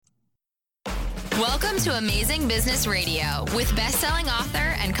Welcome to Amazing Business Radio with best-selling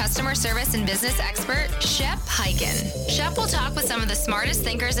author and customer service and business expert, Shep Hyken. Shep will talk with some of the smartest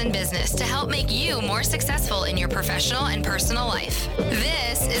thinkers in business to help make you more successful in your professional and personal life.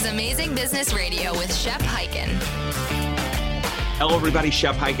 This is Amazing Business Radio with Shep Hyken. Hello, everybody.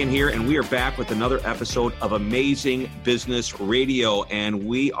 Shep Hyken here, and we are back with another episode of Amazing Business Radio, and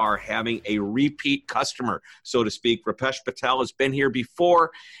we are having a repeat customer, so to speak. Rupesh Patel has been here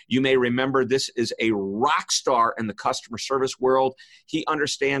before. You may remember this is a rock star in the customer service world. He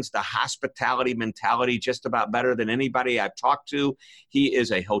understands the hospitality mentality just about better than anybody I've talked to. He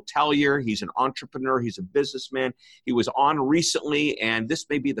is a hotelier. He's an entrepreneur. He's a businessman. He was on recently, and this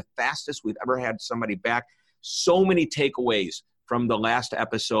may be the fastest we've ever had somebody back. So many takeaways from the last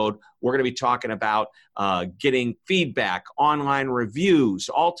episode. We're going to be talking about getting feedback, online reviews,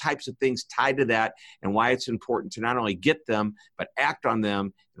 all types of things tied to that, and why it's important to not only get them, but act on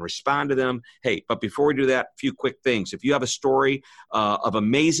them and respond to them. Hey, but before we do that, a few quick things. If you have a story of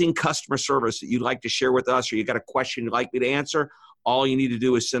amazing customer service that you'd like to share with us, or you got a question you'd like me to answer, all you need to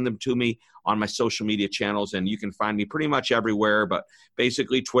do is send them to me on my social media channels, and you can find me pretty much everywhere, but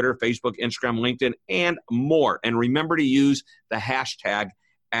basically Twitter, Facebook, Instagram, LinkedIn, and more. And remember to use the hashtag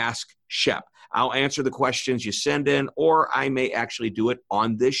AskShep. I'll answer the questions you send in, or I may actually do it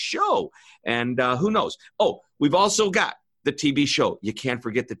on this show. And who knows? Oh, we've also got the TV show. You can't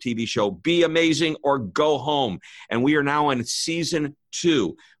forget the TV show, Be Amazing or Go Home. And we are now in season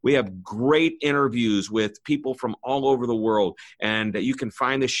 2. We have great interviews with people from all over the world. And you can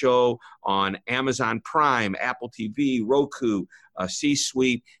find the show on Amazon Prime, Apple TV, Roku,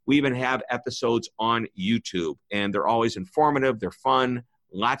 C-Suite. We even have episodes on YouTube. And they're always informative. They're fun.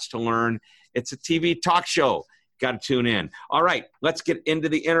 Lots to learn. It's a TV talk show. Got to tune in. All right, let's get into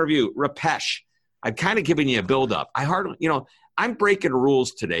the interview. Rupesh, I've kind of given you a build-up. I'm breaking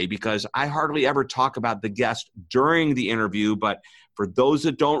rules today because I hardly ever talk about the guest during the interview. But for those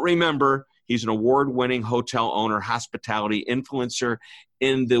that don't remember, he's an award-winning hotel owner, hospitality influencer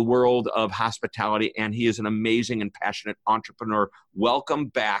in the world of hospitality, and he is an amazing and passionate entrepreneur. Welcome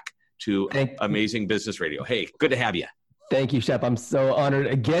back to Amazing Business Radio. Hey, good to have you. Thank you, Shep. I'm so honored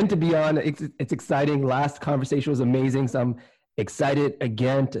again to be on. It's exciting. Last conversation was amazing. So I'm excited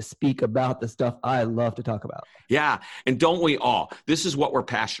again to speak about the stuff I love to talk about. Yeah, and don't we all? This is what we're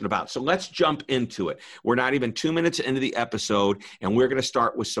passionate about. So let's jump into it. We're not even 2 minutes into the episode, and we're going to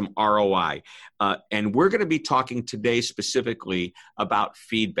start with some ROI. And we're going to be talking today specifically about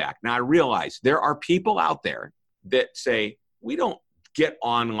feedback. Now, I realize there are people out there that say, we don't get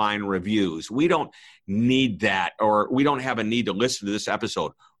online reviews. We don't need that, or we don't have a need to listen to this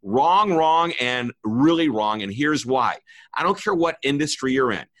episode. Wrong, and really wrong. And here's why. I don't care what industry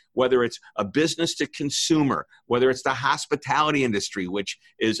you're in, whether it's a business to consumer, whether it's the hospitality industry, which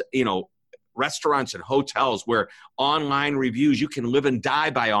is, restaurants and hotels where online reviews, you can live and die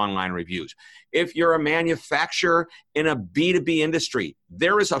by online reviews. If you're a manufacturer in a B2B industry,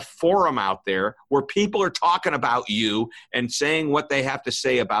 there is a forum out there where people are talking about you and saying what they have to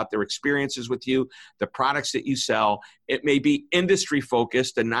say about their experiences with you, the products that you sell. It may be industry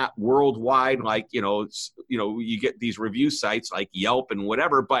focused and not worldwide, like, you get these review sites like Yelp and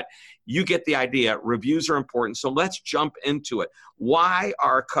whatever, but you get the idea. Reviews are important. So let's jump into it. Why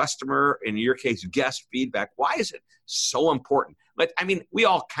are customer, in your case, guest feedback, why is it so important? We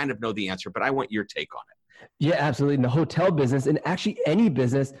all kind of know the answer, but I want your take on it. Yeah, absolutely. In the hotel business, and actually any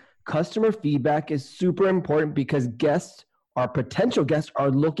business, customer feedback is super important because potential guests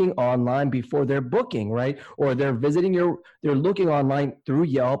are looking online before they're booking, right? Or they're visiting they're looking online through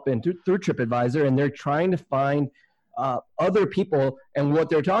Yelp and through TripAdvisor, and they're trying to find other people and what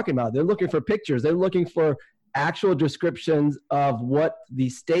they're talking about. They're looking for pictures. They're looking for actual descriptions of what the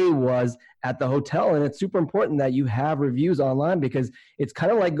stay was at the hotel. And it's super important that you have reviews online because it's kind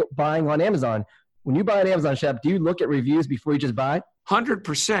of like buying on Amazon. When you buy on Amazon, Shep, do you look at reviews before you just buy?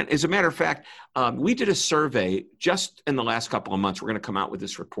 100%. As a matter of fact, we did a survey just in the last couple of months. We're going to come out with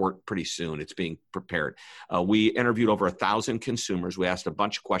this report pretty soon. It's being prepared. We interviewed over 1,000 consumers. We asked a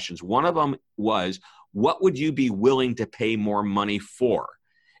bunch of questions. One of them was, what would you be willing to pay more money for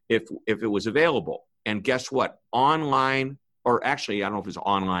if it was available? And guess what? Online, or actually, I don't know if it's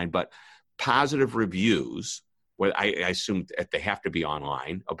online, but positive reviews, well, I assume that they have to be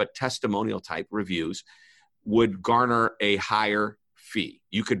online, but testimonial type reviews would garner a higher fee.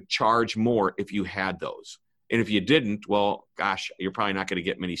 You could charge more if you had those. And if you didn't, well, gosh, you're probably not going to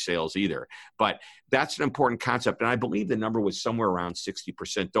get many sales either. But that's an important concept. And I believe the number was somewhere around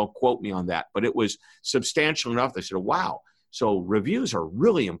 60%. Don't quote me on that. But it was substantial enough. They said, wow. So reviews are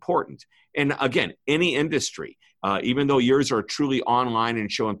really important. And again, any industry, even though yours are truly online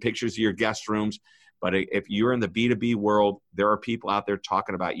and showing pictures of your guest rooms. But if you're in the B2B world, there are people out there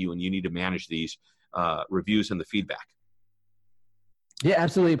talking about you, and you need to manage these reviews and the feedback. Yeah,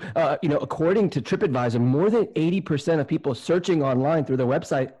 absolutely. According to TripAdvisor, more than 80% of people searching online through their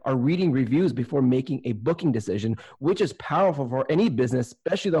website are reading reviews before making a booking decision, which is powerful for any business,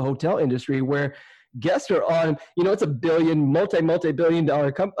 especially the hotel industry, where guests are on, it's a multi-billion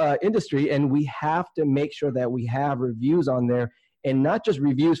dollar industry, and we have to make sure that we have reviews on there, and not just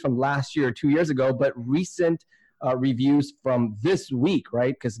reviews from last year or 2 years ago, but recent reviews from this week,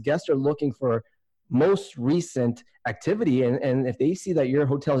 right? Because guests are looking for most recent activity. And if they see that your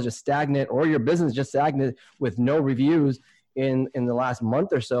hotel is just stagnant or your business is just stagnant with no reviews in the last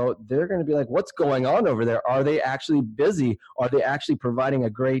month or so, they're going to be like, what's going on over there? Are they actually busy? Are they actually providing a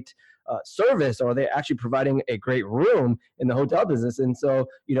great service? Or are they actually providing a great room in the hotel business? And so,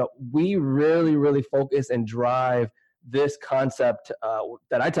 we really, really focus and drive this concept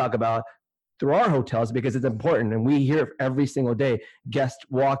that I talk about through our hotels, because it's important. And we hear every single day, guests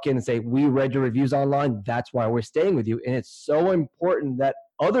walk in and say, we read your reviews online, that's why we're staying with you. And it's so important that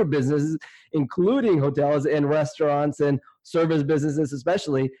other businesses, including hotels and restaurants and service businesses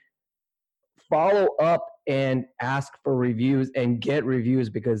especially, follow up and ask for reviews and get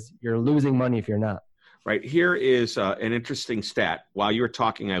reviews, because you're losing money if you're not. Right. Here is an interesting stat. While you were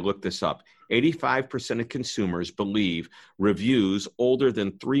talking, I looked this up. 85% of consumers believe reviews older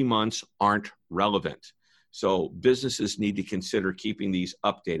than 3 months aren't relevant. So businesses need to consider keeping these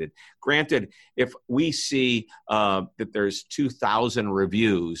updated. Granted, if we see that there's 2,000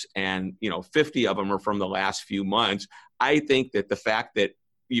 reviews and 50 of them are from the last few months, I think that the fact that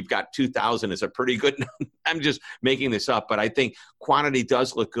you've got 2,000 is a pretty good number. I'm just making this up, but I think quantity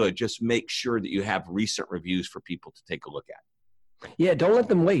does look good. Just make sure that you have recent reviews for people to take a look at. Yeah, don't let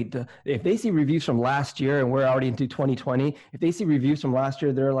them wait. If they see reviews from last year and we're already into 2020, if they see reviews from last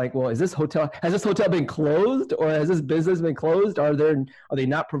year, they're like, well, has this hotel been closed, or has this business been closed? Are they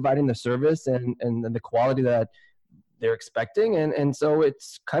not providing the service and the quality that they're expecting? And so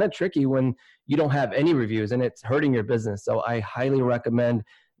it's kind of tricky when you don't have any reviews and it's hurting your business. So I highly recommend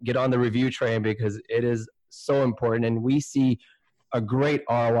get on the review train, because it is so important. And we see a great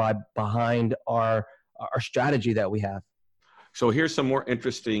ROI behind our strategy that we have. So here's some more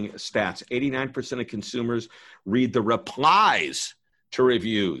interesting stats. 89% of consumers read the replies to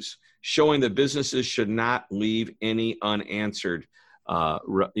reviews, showing that businesses should not leave any unanswered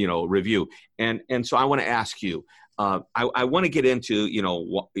review. And so I want to ask you, I want to get into,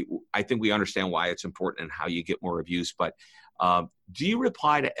 I think we understand why it's important and how you get more reviews, but do you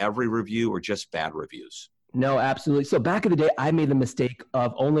reply to every review or just bad reviews? No, absolutely. So back in the day, I made the mistake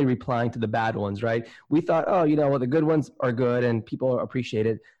of only replying to the bad ones, right? We thought, the good ones are good and people appreciate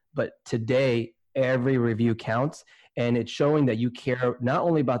it. But today, every review counts. And it's showing that you care not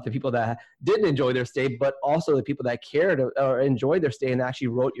only about the people that didn't enjoy their stay, but also the people that cared or enjoyed their stay and actually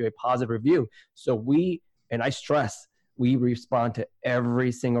wrote you a positive review. So I stress, we respond to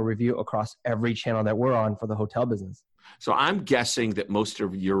every single review across every channel that we're on for the hotel business. So I'm guessing that most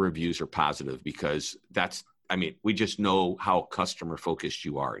of your reviews are positive, because we just know how customer focused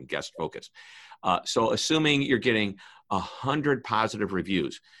you are and guest focused. So assuming you're getting 100 positive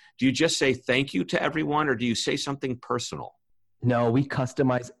reviews, do you just say thank you to everyone, or do you say something personal? No, we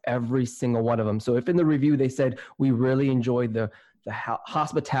customize every single one of them. So if in the review they said, we really enjoyed the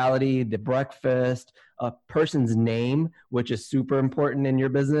hospitality, the breakfast, a person's name, which is super important in your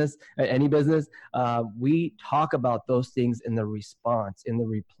business, any business, we talk about those things in the response, in the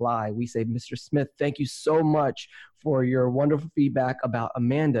reply. We say, Mr. Smith, thank you so much for your wonderful feedback about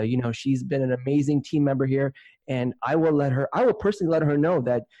Amanda. She's been an amazing team member here, and I will personally let her know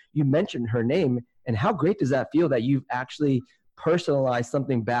that you mentioned her name. And how great does that feel that you've actually personalize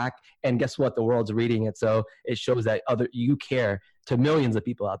something back, and guess what? The world's reading it. So it shows that you care to millions of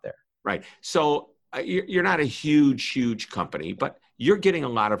people out there. Right. So you're not a huge company, but you're getting a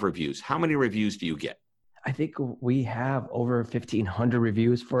lot of reviews. How many reviews do you get? I think we have over 1,500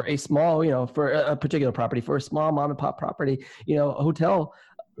 reviews for a small, for a particular property, for a small mom and pop property, a hotel.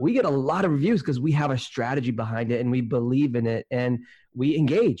 We get a lot of reviews because we have a strategy behind it and we believe in it and we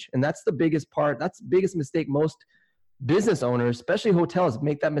engage. And that's the biggest part. That's the biggest mistake most business owners, especially hotels,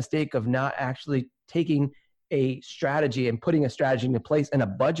 make that mistake of not actually taking a strategy and putting a strategy into place and a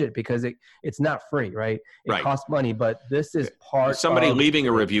budget, because it's not free, right? It costs money, but this is part Somebody leaving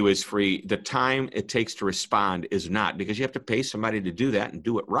a review is free. The time it takes to respond is not, because you have to pay somebody to do that and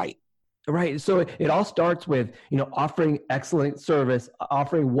do it right. Right. So it all starts with, offering excellent service,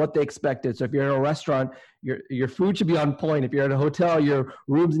 offering what they expected. So if you're in a restaurant, your food should be on point. If you're at a hotel, your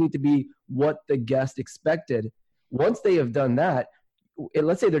rooms need to be what the guest expected. Once they have done that,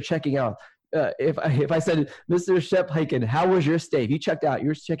 let's say they're checking out. If I said, Mr. Shep Hyken, how was your stay? If you checked out,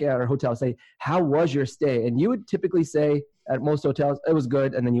 you're checking out our hotel, say, how was your stay? And you would typically say at most hotels, it was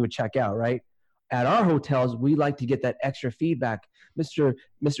good. And then you would check out, right? At our hotels, we like to get that extra feedback. Mr.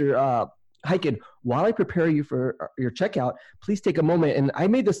 Hyken, while I prepare you for your checkout, please take a moment. And I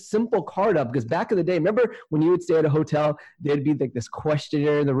made this simple card up because back in the day, remember when you would stay at a hotel, there'd be like this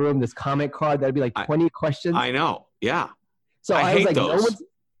questionnaire in the room, this comment card, that'd be like 20 questions. I know. Yeah. So I was like, those.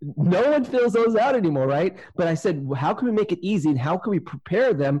 no one fills those out anymore, right? But I said, well, how can we make it easy and how can we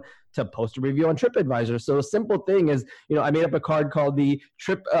prepare them to post a review on TripAdvisor? So a simple thing is, I made up a card called the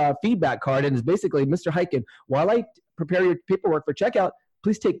Trip Feedback Card, and it's basically, Mr. Hyken, while I prepare your paperwork for checkout,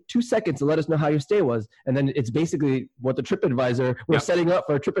 please take 2 seconds to let us know how your stay was. And then it's basically what the TripAdvisor, we're setting up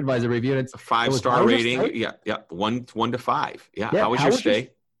for a TripAdvisor review. And it's a 5-star rating. Yeah. 1 to 5. Yeah. How was your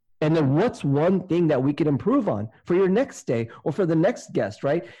stay? And then what's one thing that we can improve on for your next stay or for the next guest,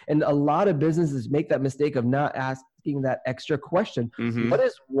 right? And a lot of businesses make that mistake of not asking that extra question. Mm-hmm. What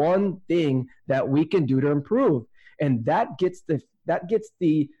is one thing that we can do to improve? And that gets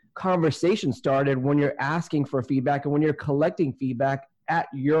the conversation started when you're asking for feedback and when you're collecting feedback at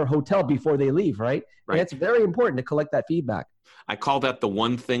your hotel before they leave, right? And it's very important to collect that feedback. I call that the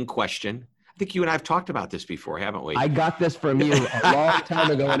one thing question. I think you and I have talked about this before, haven't we? I got this from you a long time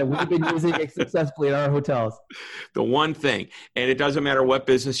ago, and we've been using it successfully in our hotels. The one thing, and it doesn't matter what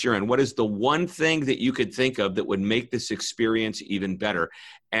business you're in, what is the one thing that you could think of that would make this experience even better?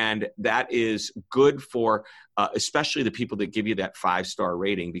 And that is good for especially the people that give you that 5-star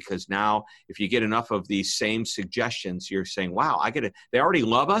rating, because now if you get enough of these same suggestions, you're saying, wow, they already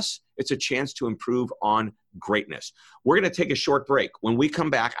love us. It's a chance to improve on greatness. We're going to take a short break. When we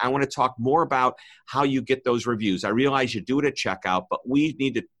come back, I want to talk more about how you get those reviews. I realize you do it at checkout, but we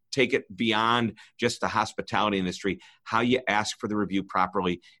need to take it beyond just the hospitality industry, how you ask for the review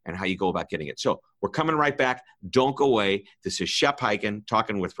properly and how you go about getting it. So we're coming right back. Don't go away. This is Shep Hyken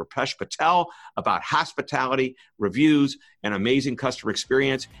talking with Rupesh Patel about hospitality, reviews, and amazing customer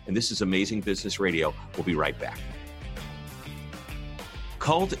experience. And this is Amazing Business Radio. We'll be right back.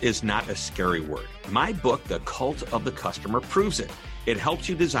 Cult is not a scary word. My book, The Cult of the Customer, proves it. It helps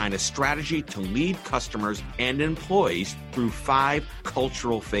you design a strategy to lead customers and employees through 5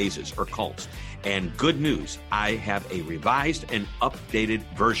 cultural phases or cults. And good news, I have a revised and updated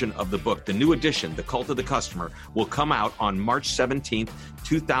version of the book. The new edition, The Cult of the Customer, will come out on March 17th,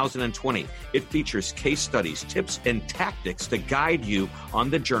 2020. It features case studies, tips, and tactics to guide you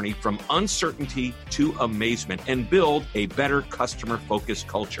on the journey from uncertainty to amazement and build a better customer-focused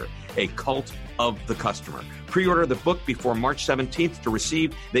culture, a cult of the customer. Pre-order the book before March 17th to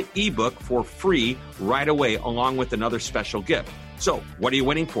receive the ebook for free right away, along with another special gift. So what are you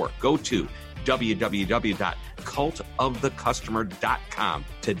waiting for? Go to www.cultofthecustomer.com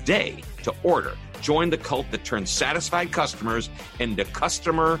today to order. Join the cult that turns satisfied customers into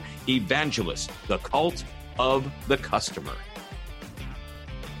customer evangelists, the cult of the customer.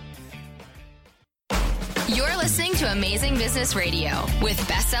 You're listening to Amazing Business Radio with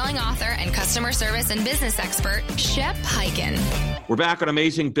best-selling author and customer service and business expert, Shep Hyken. We're back on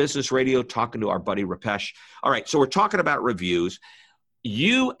Amazing Business Radio talking to our buddy Rupesh. All right, so we're talking about reviews.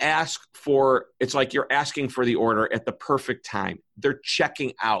 You ask for, it's like you're asking for the order at the perfect time. They're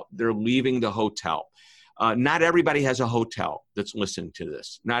checking out. They're leaving the hotel. Not everybody has a hotel that's listening to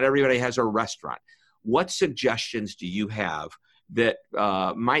this. Not everybody has a restaurant. What suggestions do you have that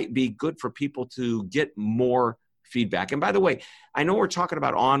might be good for people to get more feedback? And by the way, I know we're talking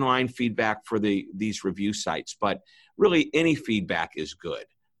about online feedback for these review sites, but really any feedback is good,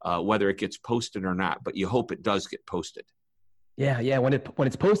 whether it gets posted or not, but you hope it does get posted. Yeah. When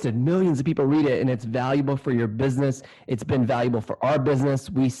it's posted, millions of people read it and it's valuable for your business. It's been valuable for our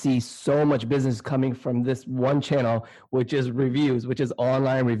business. We see so much business coming from this one channel, which is reviews, which is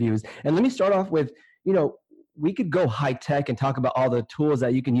online reviews. And let me start off with, we could go high tech and talk about all the tools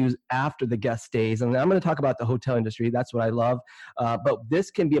that you can use after the guest stays. And I'm going to talk about the hotel industry. That's what I love. But this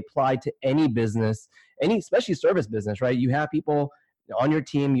can be applied to any business, especially service business, right? You have people on your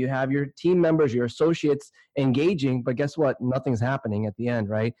team, you have your team members, your associates engaging, but guess what? Nothing's happening at the end,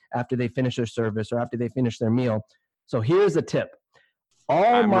 right? After they finish their service or after they finish their meal. So here's a tip.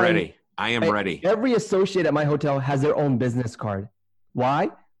 I am ready. Every associate at my hotel has their own business card. Why?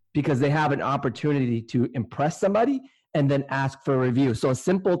 Because they have an opportunity to impress somebody and then ask for a review. So a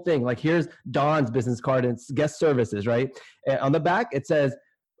simple thing, like here's Don's business card and it's guest services, right? And on the back, it says,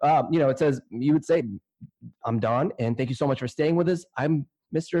 you would say, I'm Don, and thank you so much for staying with us. I'm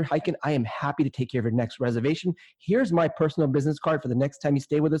Mr. Hyken, I am happy to take care of your next reservation. Here's my personal business card for the next time you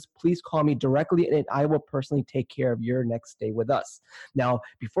stay with us. Please call me directly and I will personally take care of your next stay with us. Now,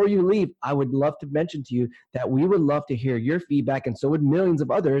 before you leave, I would love to mention to you that we would love to hear your feedback, and so would millions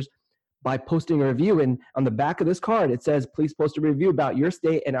of others, by posting a review. And on the back of this card, it says, please post a review about your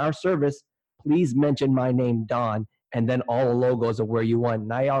stay and our service. Please mention my name, Don, and then all the logos of where you want.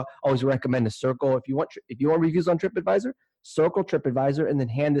 And I always recommend to circle, if you want reviews on TripAdvisor, circle TripAdvisor and then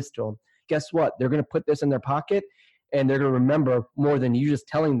hand this to them. Guess what? They're going to put this in their pocket and they're going to remember more than you just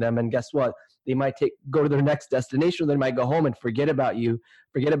telling them. And guess what? They might go to their next destination, or they might go home and forget about you,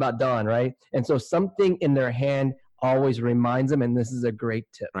 forget about Don, right? And so something in their hand always reminds them, and this is a great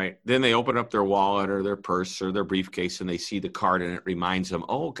tip. Right. Then they open up their wallet or their purse or their briefcase and they see the card and it reminds them,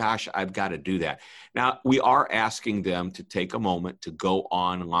 oh gosh, I've got to do that. Now, we are asking them to take a moment to go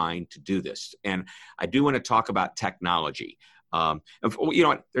online to do this. And I do want to talk about technology.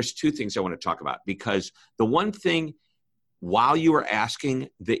 There's two things I want to talk about, because the one thing while you were asking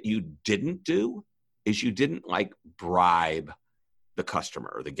that you didn't do is you didn't bribe the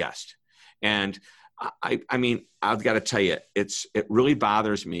customer or the guest. And I mean, I've got to tell you, it really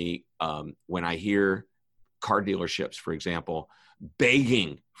bothers me when I hear car dealerships, for example,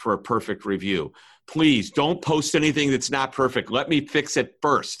 begging for a perfect review. Please don't post anything that's not perfect. Let me fix it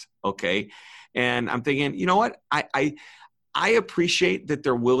first. Okay. And I'm thinking, you know what? I appreciate that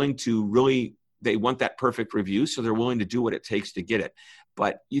they're willing to they want that perfect review. So they're willing to do what it takes to get it.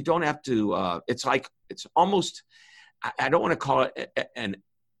 But you don't have to, it's almost, I don't want to call it an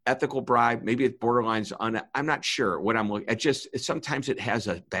ethical bribe. Maybe it borderlines on, I'm not sure what I'm looking at. Sometimes it has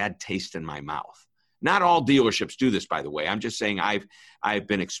a bad taste in my mouth. Not all dealerships do this, by the way. I'm just saying I've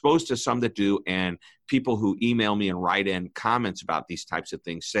been exposed to some that do, and people who email me and write in comments about these types of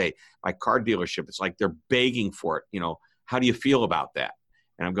things say, my car dealership, it's like they're begging for it. How do you feel about that?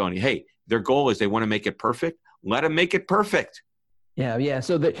 And I'm going, hey, their goal is they want to make it perfect. Let them make it perfect. Yeah.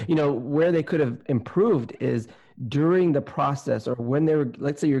 So where they could have improved is during the process, or when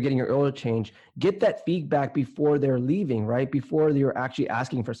let's say you're getting your oil change, get that feedback before they're leaving, right? Before you're actually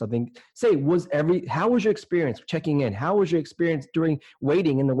asking for something. Say, how was your experience checking in? How was your experience during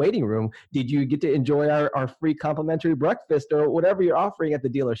waiting in the waiting room? Did you get to enjoy our free complimentary breakfast or whatever you're offering at the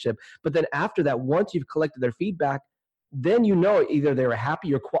dealership? But then after that, once you've collected their feedback, then either they were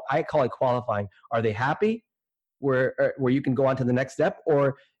happy, or I call it qualifying. Are they happy? Where you can go on to the next step,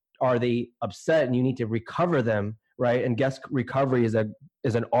 or are they upset and you need to recover them, right? And guest recovery is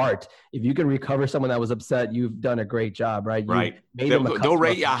an art. If you can recover someone that was upset, you've done a great job, right? Right. They'll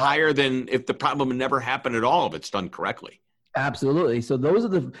rate you higher than if the problem never happened at all, if it's done correctly. Absolutely. So those are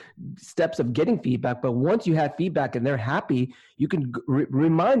the steps of getting feedback. But once you have feedback and they're happy, you can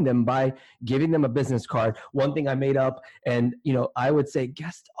remind them by giving them a business card. One thing I made up, and I would say,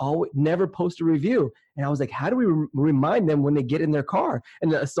 guests always never post a review. And I was like, how do we remind them when they get in their car?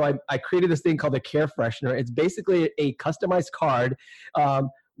 And so I created this thing called the Care Freshener. It's basically a customized card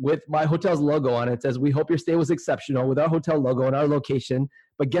with my hotel's logo on it. It says, we hope your stay was exceptional, with our hotel logo and our location.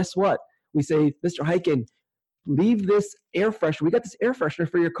 But guess what? We say, Mr. Hyken, leave this air freshener. We got this air freshener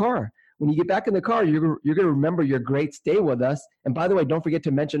for your car. When you get back in the car, you're going to remember your great stay with us. And by the way, don't forget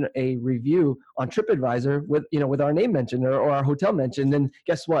to mention a review on TripAdvisor with our name mentioned or our hotel mentioned. Then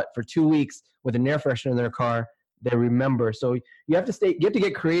guess what? For 2 weeks with an air freshener in their car, they remember. So you have to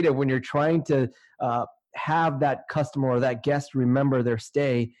get creative when you're trying to have that customer or that guest remember their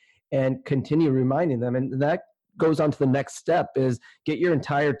stay and continue reminding them. And that goes on to the next step, is get your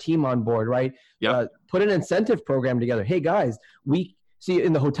entire team on board, right? Yeah. Put an incentive program together. Hey guys, we see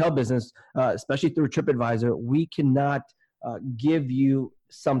in the hotel business, especially through TripAdvisor, we cannot give you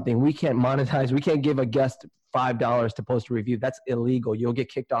something. We can't monetize. We can't give a guest $5 to post a review. That's illegal. You'll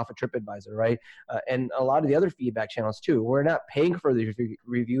get kicked off of TripAdvisor, right? And a lot of the other feedback channels too. We're not paying for these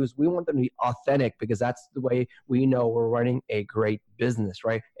reviews. We want them to be authentic, because that's the way we know we're running a great business,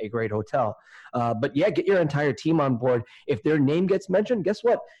 right? A great hotel. But yeah, get your entire team on board. If their name gets mentioned, guess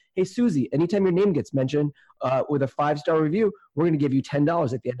what? Hey, Susie, anytime your name gets mentioned with a 5-star review, we're going to give you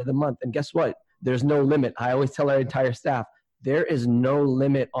 $10 at the end of the month. And guess what? There's no limit. I always tell our entire staff, there is no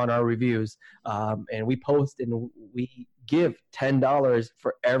limit on our reviews. And we post and we give $10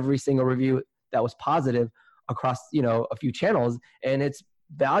 for every single review that was positive across, a few channels. And it's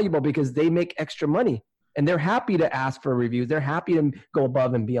valuable because they make extra money and they're happy to ask for reviews. They're happy to go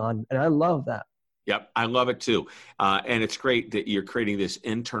above and beyond. And I love that. Yep, I love it too. And it's great that you're creating this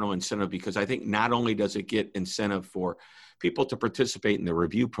internal incentive, because I think not only does it get incentive for people to participate in the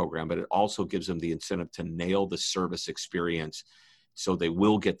review program, but it also gives them the incentive to nail the service experience so they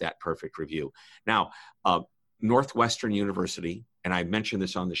will get that perfect review. Now, Northwestern University and I mentioned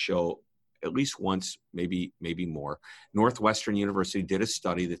this on the show at least once, maybe more. Northwestern University did a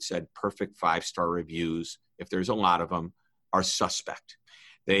study that said perfect 5-star reviews, if there's a lot of them, are suspect.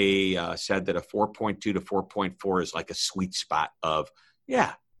 They said that a 4.2 to 4.4 is like a sweet spot of,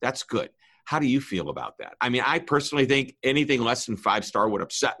 yeah, that's good. How do you feel about that? I mean, I personally think anything less than 5-star would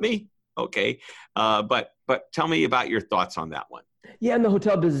upset me. Okay. But tell me about your thoughts on that one. Yeah, in the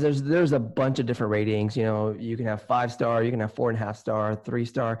hotel business, there's a bunch of different ratings. You know, you can have 5-star, you can have 4.5 star,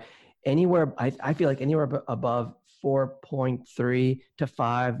 3-star, anywhere. I feel like anywhere above 4.3 to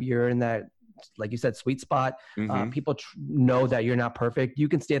 5, you're in that, like you said, sweet spot. People know that you're not perfect. You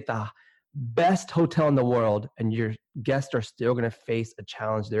can stay at the best hotel in the world and your guests are still going to face a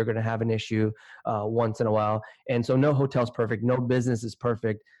challenge. They're going to have an issue once in a while. And so no hotel is perfect. No business is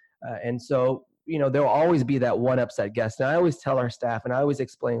perfect. And so, you know, there'll always be that one upset guest. And I always tell our staff, and I always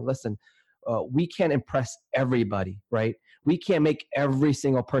explain, listen, we can't impress everybody, right? We can't make every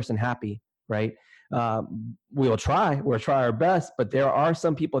single person happy, right? We'll try our best, but there are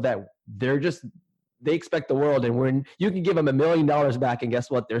some people that they expect the world, and you can give them $1 million back, and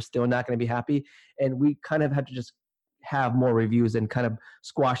guess what? They're still not going to be happy. And we kind of have to just have more reviews and kind of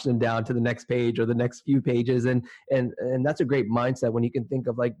squash them down to the next page or the next few pages. And that's a great mindset when you can think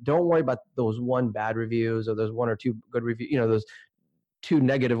of, like, don't worry about those 1 bad reviews or those 1 or 2 good reviews, you know, those 2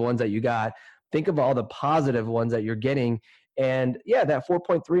 negative ones that you got. Think of all the positive ones that you're getting. And yeah, that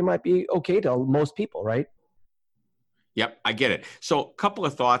 4.3 might be okay to most people, right? Yep, I get it. So a couple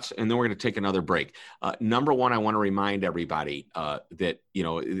of thoughts, and then we're going to take another break. Number one, I want to remind everybody that, you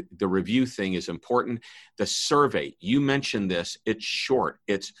know, the review thing is important. The survey, you mentioned this, it's short.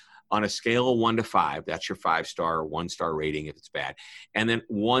 It's on a scale of 1 to 5. That's your 5-star or 1-star rating if it's bad. And then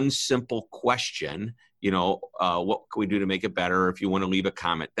one simple question, you know, what can we do to make it better? If you want to leave a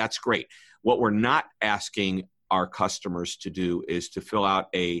comment, that's great. What we're not asking our customers to do is to fill out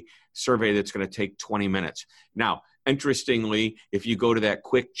a survey that's going to take 20 minutes. Now, interestingly, if you go to that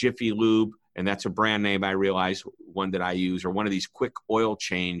Quick Jiffy Lube, and that's a brand name, I realize, one that I use, or one of these quick oil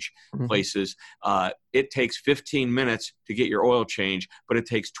change places, it takes 15 minutes to get your oil change, but it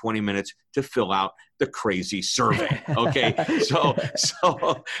takes 20 minutes to fill out the crazy survey. Okay.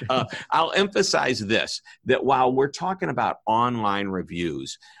 So I'll emphasize this, that while we're talking about online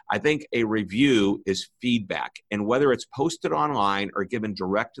reviews, I think a review is feedback. And whether it's posted online or given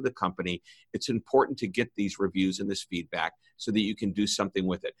direct to the company, it's important to get these reviews and this feedback so that you can do something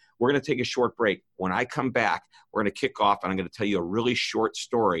with it. We're going to take a short break. When I come back, we're going to kick off, and I'm going to tell you a really short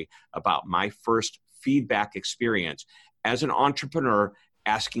story about my first feedback experience as an entrepreneur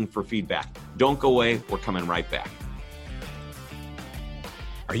asking for feedback. Don't go away. We're coming right back.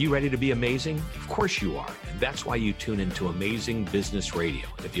 Are you ready to be amazing? Of course you are. And that's why you tune into Amazing Business Radio.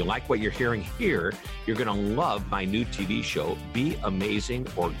 If you like what you're hearing here, you're going to love my new TV show, Be Amazing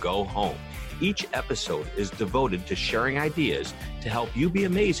or Go Home. Each episode is devoted to sharing ideas to help you be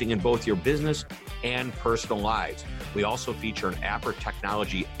amazing in both your business and personal lives. We also feature an app or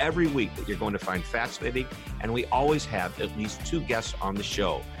technology every week that you're going to find fascinating, and we always have at least 2 guests on the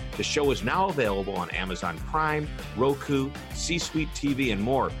show. The show is now available on Amazon Prime, Roku, C-Suite TV, and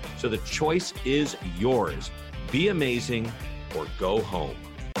more. So the choice is yours. Be amazing or go home.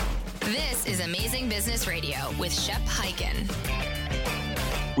 This is Amazing Business Radio with Shep Hyken.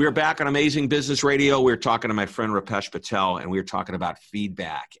 We're back on Amazing Business Radio. We're talking to my friend Rupesh Patel, and we're talking about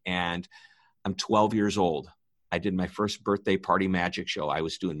feedback. And I'm 12 years old. I did my first birthday party magic show. I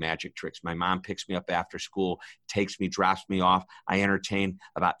was doing magic tricks. My mom picks me up after school, takes me, drops me off. I entertain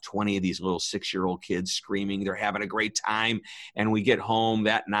about 20 of these little 6-year-old kids screaming. They're having a great time. And we get home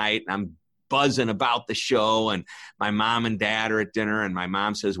that night, and I'm buzzing about the show. And my mom and dad are at dinner, and my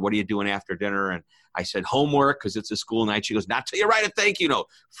mom says, "What are you doing after dinner?" And I said, "Homework," because it's a school night. She goes, "Not till you write a thank you note."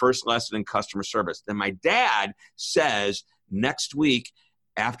 First lesson in customer service. Then my dad says, next week,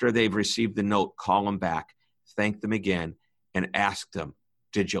 after they've received the note, call them back, thank them again, and ask them,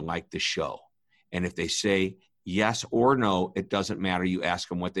 "Did you like the show?" And if they say yes or no, it doesn't matter. You ask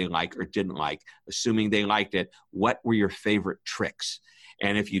them what they like or didn't like. Assuming they liked it, what were your favorite tricks?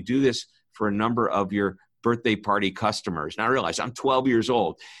 And if you do this for a number of your birthday party customers, now I realize I'm 12 years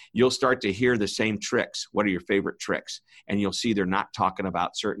old, you'll start to hear the same tricks. What are your favorite tricks? And you'll see they're not talking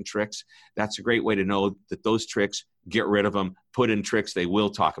about certain tricks. That's a great way to know that those tricks, get rid of them, put in tricks they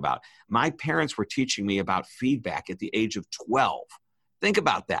will talk about. My parents were teaching me about feedback at the age of 12. Think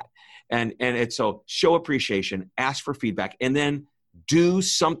about that. And it's so show appreciation, ask for feedback, and then do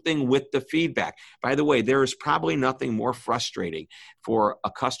something with the feedback. By the way, there is probably nothing more frustrating for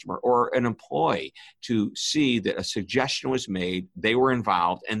a customer or an employee to see that a suggestion was made, they were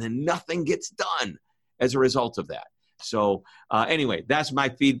involved, and then nothing gets done as a result of that. So anyway, that's my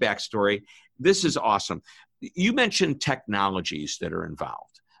feedback story. This is awesome. You mentioned technologies that are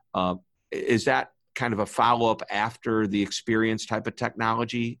involved. Is that kind of a follow-up after the experience type of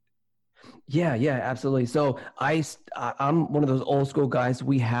technology? Yeah, absolutely. So I'm one of those old school guys.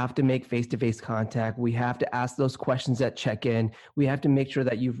 We have to make face-to-face contact. We have to ask those questions at check-in. We have to make sure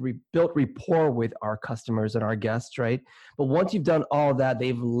that you've built rapport with our customers and our guests, right? But once you've done all that,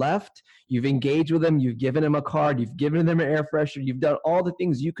 they've left, you've engaged with them, you've given them a card, you've given them an air freshener, you've done all the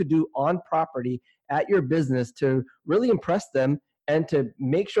things you could do on property at your business to really impress them and to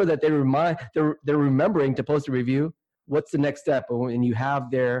make sure that they're remembering to post a review. What's the next step? And you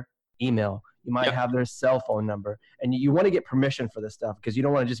have their email, you might have their cell phone number, and you want to get permission for this stuff because you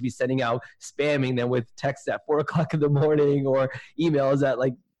don't want to just be sending out spamming them with text at 4:00 in the morning or emails at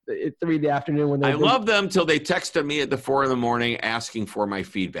like 3 in the afternoon when they're love them till they texted me at the 4 a.m. asking for my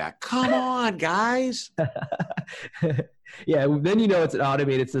feedback. Come on, guys. Yeah, then it's an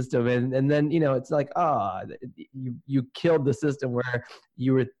automated system, and then it's like, you killed the system where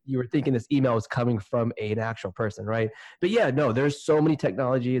you were thinking this email was coming from an actual person, right? But there's so many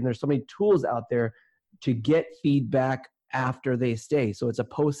technology and there's so many tools out there to get feedback after they stay. So it's a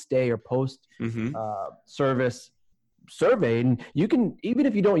post-stay or post-service survey, and you can, even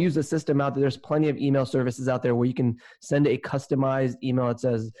if you don't use the system out there, there's plenty of email services out there where you can send a customized email that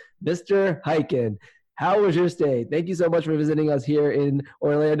says, Mr. Hyken, how was your stay? Thank you so much for visiting us here in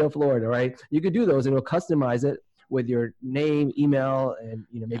Orlando, Florida, right? You could do those and it'll customize it with your name, email, and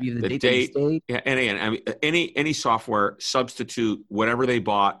maybe the date that you stayed. Yeah, and again, I mean, any software, substitute whatever they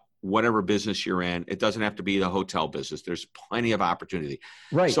bought, whatever business you're in. It doesn't have to be the hotel business. There's plenty of opportunity.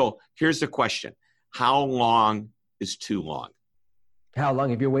 Right. So here's the question. How long is too long? How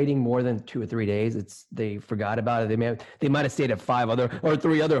long? If you're waiting more than 2 or 3 days, they forgot about it. They might have stayed at 3 other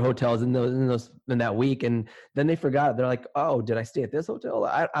hotels in that week, and then they forgot. They're like, oh, did I stay at this hotel?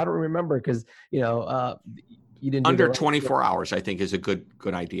 I don't remember because you didn't. Under 24 hours, I think, is a good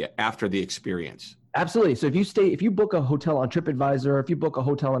idea after the experience. Absolutely. So if you book a hotel on TripAdvisor, if you book a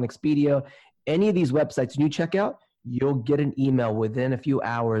hotel on Expedia, any of these websites, and you check out, you'll get an email within a few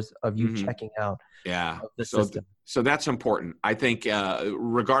hours of you checking out. Yeah. Of the system. So that's important. I think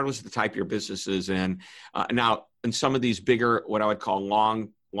regardless of the type your business is in, now in some of these bigger, what I would call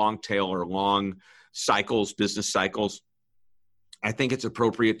long tail or long cycles, business cycles, I think it's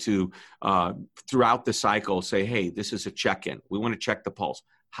appropriate to throughout the cycle say, hey, this is a check-in. We want to check the pulse.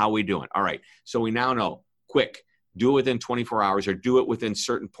 How are we doing? All right. So we now know, quick, do it within 24 hours or do it within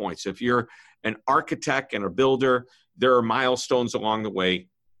certain points. If you're an architect and a builder, there are milestones along the way.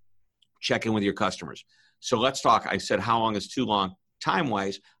 Check in with your customers. So let's talk. I said, how long is too long?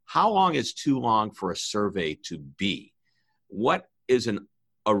 Time-wise, how long is too long for a survey to be? What is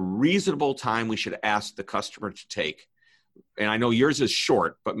a reasonable time we should ask the customer to take? And I know yours is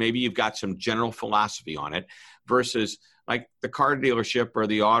short, but maybe you've got some general philosophy on it versus like the car dealership or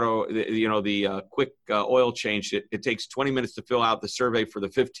the auto, the quick oil change. It takes 20 minutes to fill out the survey for the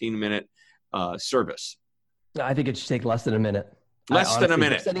 15-minute service. I think it should take less than a minute. Less than a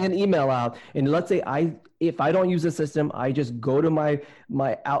minute. Sending an email out, and let's say if I don't use the system, I just go to my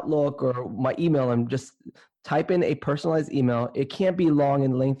Outlook or my email and just type in a personalized email. It can't be long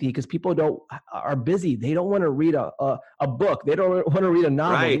and lengthy because people are busy. They don't want to read a book. They don't want to read a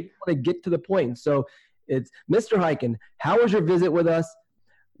novel. Right. They want to get to the point. So it's, Mr. Hyken, how was your visit with us?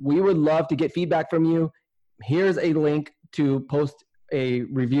 We would love to get feedback from you. Here's a link to post a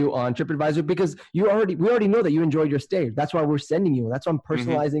review on TripAdvisor because we already know that you enjoyed your stay. That's why we're sending you. That's why I'm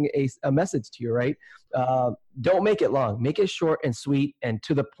personalizing a message to you, right? Don't make it long. Make it short and sweet and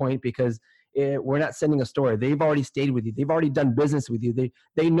to the point because we're not sending a story. They've already stayed with you. They've already done business with you.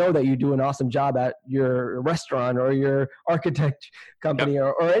 They know that you do an awesome job at your restaurant or your architect company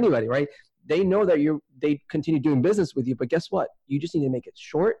or anybody, right? They know that they continue doing business with you, but guess what? You just need to make it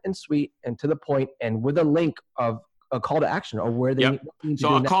short and sweet and to the point and with a link of a call to action or where they need to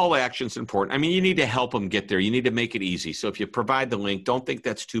So a call to action is important. I mean, you need to help them get there. You need to make it easy. So if you provide the link, don't think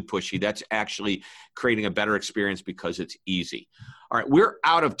that's too pushy. That's actually creating a better experience because it's easy. All right, we're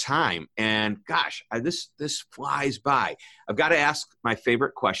out of time. And gosh, this flies by. I've got to ask my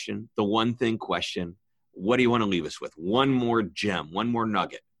favorite question, the one thing question. What do you want to leave us with? One more gem, one more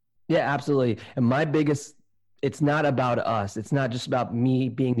nugget. Yeah, absolutely. And my biggest, it's not about us. It's not just about me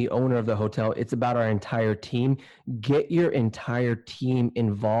being the owner of the hotel. It's about our entire team. Get your entire team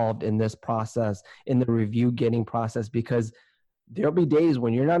involved in this process, in the review getting process, because there'll be days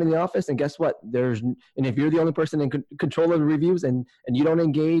when you're not in the office and guess what? And if you're the only person in control of the reviews and you don't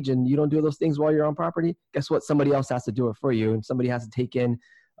engage and you don't do those things while you're on property, guess what? Somebody else has to do it for you and somebody has to take in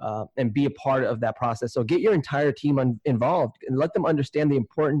and be a part of that process. So get your entire team involved and let them understand the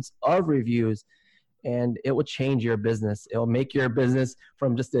importance of reviews, and it will change your business. It will make your business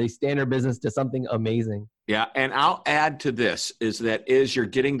from just a standard business to something amazing. Yeah, and I'll add to this is that as you're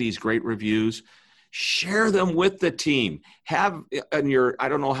getting these great reviews, share them with the team. Have in your, I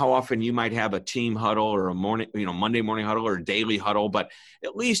don't know how often you might have a team huddle or a morning, Monday morning huddle or a daily huddle, but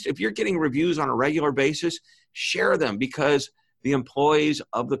at least if you're getting reviews on a regular basis, share them, because the employees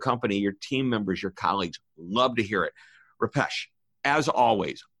of the company, your team members, your colleagues love to hear it. Rupesh, as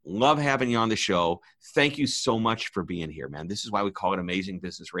always, love having you on the show. Thank you so much for being here, man. This is why we call it Amazing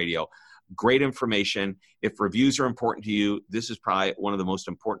Business Radio. Great information. If reviews are important to you, this is probably one of the most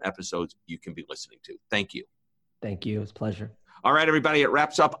important episodes you can be listening to. Thank you. Thank you. It was a pleasure. All right, everybody, it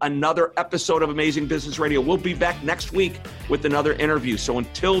wraps up another episode of Amazing Business Radio. We'll be back next week with another interview. So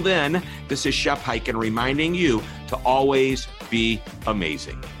until then, this is Shep Hyken reminding you to always be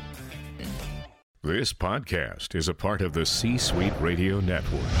amazing. This podcast is a part of the C-Suite Radio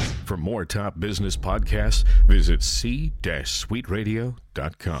Network. For more top business podcasts, visit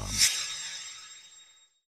c-suiteradio.com.